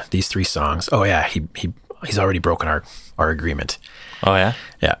for these 3 songs. Oh yeah, he's already broken our agreement. Oh yeah?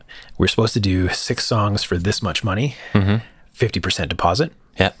 Yeah. We're supposed to do 6 songs for this much money. Mm-hmm. 50% deposit.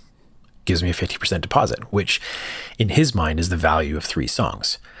 Yeah. Gives me a 50% deposit, which in his mind is the value of 3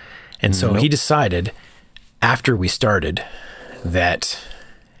 songs. And so he decided after we started that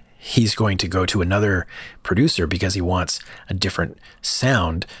he's going to go to another producer because he wants a different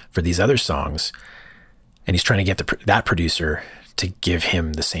sound for these other songs. And he's trying to get that producer to give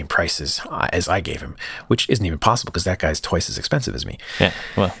him the same prices as I gave him, which isn't even possible because that guy's twice as expensive as me. Yeah.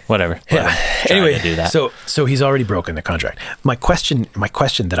 Well, whatever. Yeah. Anyway, to do that. So he's already broken the contract. My question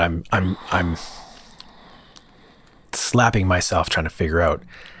that I'm slapping myself trying to figure out,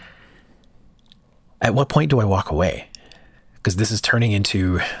 at what point do I walk away? Because this is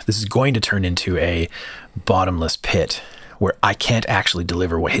going to turn into a bottomless pit where I can't actually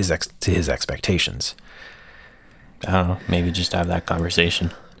deliver what to his expectations. I don't know. Maybe just have that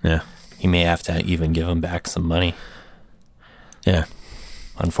conversation. Yeah. You may have to even give him back some money. Yeah.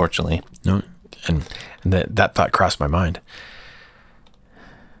 Unfortunately. No. And that thought crossed my mind.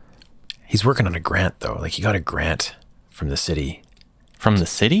 He's working on a grant though. Like, he got a grant from the city. From the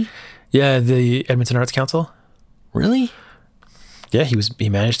city? Yeah, the Edmonton Arts Council. Really? Yeah, he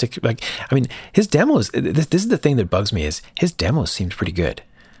managed to, like, I mean, his demos, this is the thing that bugs me, is his demos seemed pretty good.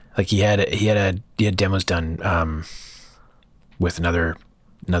 Like, he had demos done with another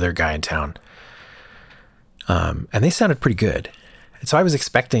guy in town. And they sounded pretty good. And so I was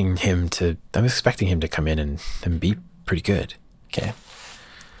expecting him to come in and be pretty good. Okay.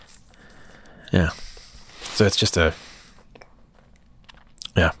 Yeah. So it's just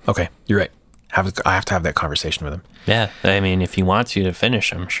yeah, okay, you're right. I have to have that conversation with him. Yeah, I mean, if he wants you to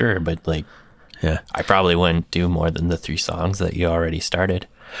finish, I'm sure, but like, yeah, I probably wouldn't do more than the 3 songs that you already started.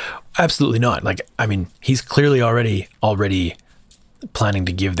 Absolutely not. Like, I mean, he's clearly already planning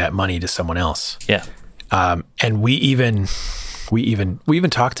to give that money to someone else. Yeah. And we even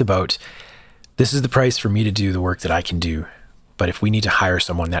talked about, this is the price for me to do the work that I can do, but if we need to hire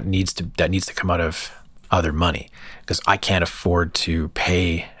someone, that needs to come out of other money, because I can't afford to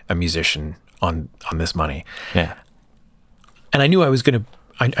pay a musician on this money. Yeah. And I knew I was gonna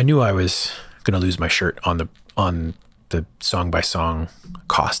lose my shirt on the song by song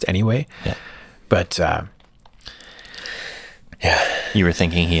cost anyway. Yeah. But yeah. You were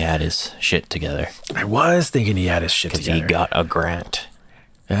thinking he had his shit together. I was thinking he had his shit together. Because he got a grant.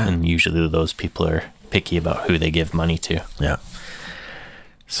 Yeah. And usually those people are picky about who they give money to. Yeah.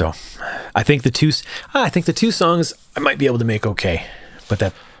 So I think the 2 songs I might be able to make okay.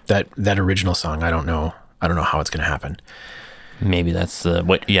 But that original song, I don't know how it's going to happen. Maybe that's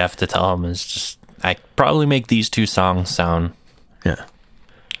what you have to tell him, is just, I probably make these 2 songs sound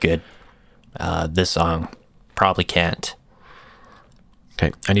good. This song probably can't.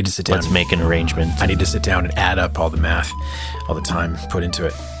 Okay, I need to sit down. Let's make an arrangement. I need to sit down and add up all the math, all the time put into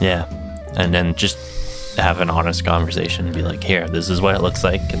it. Yeah, and then just have an honest conversation and be like, here, this is what it looks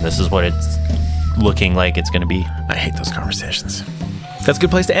like, and this is what it's looking like it's going to be. I hate those conversations. That's a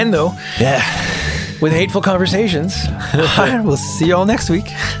good place to end, though. Yeah. With hateful conversations. We'll see you all next week.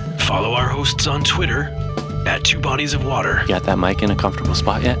 Follow our hosts on Twitter At Two Bodies of Water. Got that mic in a comfortable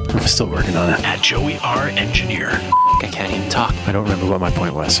spot yet? I'm still working on it. At Joey R. Engineer. I can't even talk. I don't remember what my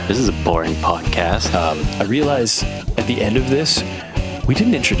point was. This is a boring podcast. I realize at the end of this, we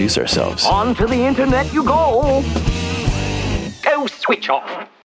didn't introduce ourselves. On to the internet you go. Go switch off.